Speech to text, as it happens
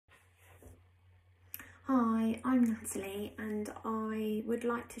Hi, I'm Natalie and I would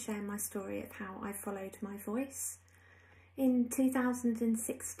like to share my story of how I followed my voice. In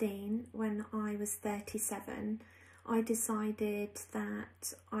 2016, when I was 37, I decided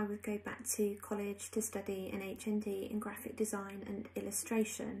that I would go back to college to study an HND in graphic design and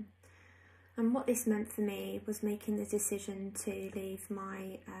illustration. And what this meant for me was making the decision to leave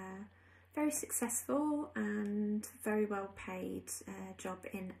my very successful and very well paid job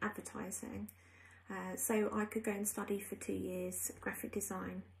in advertising. So I could go and study for 2 years graphic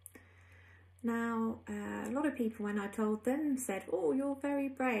design. Now, a lot of people, when I told them, said, "Oh, you're very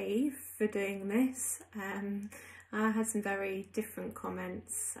brave for doing this." I had some very different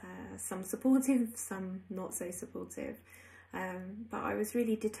comments, some supportive, some not so supportive. But I was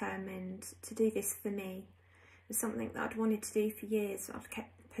really determined to do this for me. It was something that I'd wanted to do for years, but I'd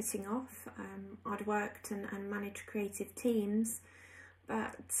kept putting off. I'd worked and managed creative teams,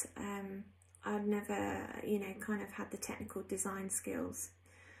 but I'd never, kind of had the technical design skills.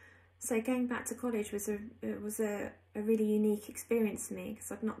 So going back to college was a really unique experience for me,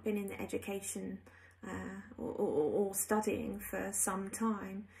 because I'd not been in the education or studying for some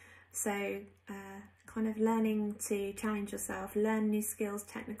time. So kind of learning to challenge yourself, learn new skills,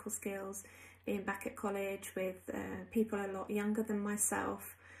 technical skills, being back at college with people a lot younger than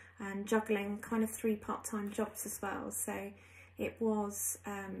myself, and juggling kind of 3 part-time jobs as well. So it was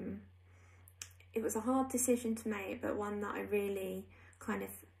a hard decision to make, but one that I really kind of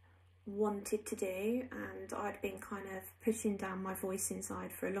wanted to do, and I'd been kind of pushing down my voice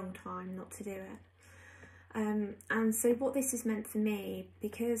inside for a long time not to do it. And so what this has meant for me,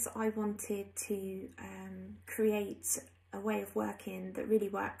 because I wanted to create a way of working that really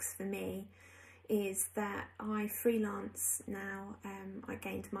works for me, is that I freelance now. I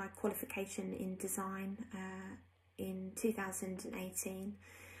gained my qualification in design in 2018.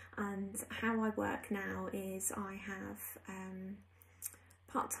 And how I work now is I have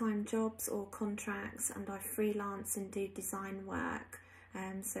part-time jobs or contracts, and I freelance and do design work.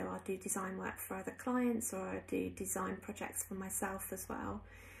 So I do design work for other clients, or I do design projects for myself as well.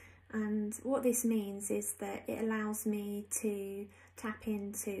 And what this means is that it allows me to tap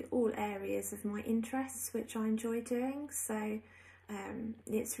into all areas of my interests, which I enjoy doing. So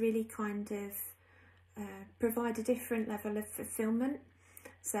it's really kind of provide a different level of fulfillment.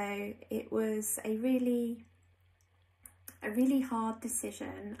 So it was a really hard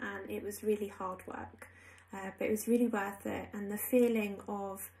decision, and it was really hard work, but it was really worth it. And the feeling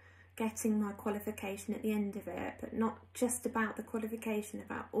of getting my qualification at the end of it, but not just about the qualification,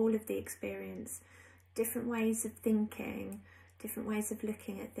 about all of the experience, different ways of thinking, different ways of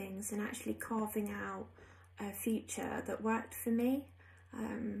looking at things, and actually carving out a future that worked for me.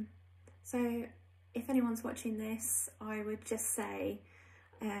 So if anyone's watching this, I would just say,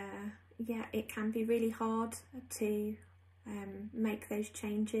 yeah, it can be really hard to make those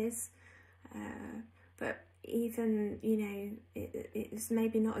changes, but even, it's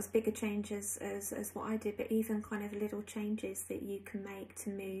maybe not as big a change as what I did, but even kind of little changes that you can make to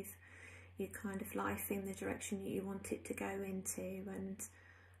move your kind of life in the direction that you want it to go into, and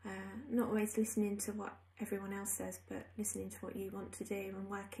not always listening to what everyone else says, but listening to what you want to do and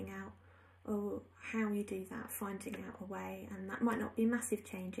working out how you do that, finding out a way. And that might not be massive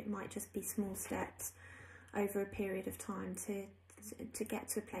change, it might just be small steps over a period of time to get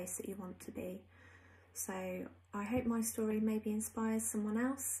to a place that you want to be. So I hope my story maybe inspires someone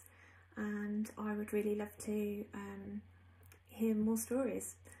else, and I would really love to hear more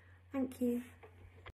stories. Thank you.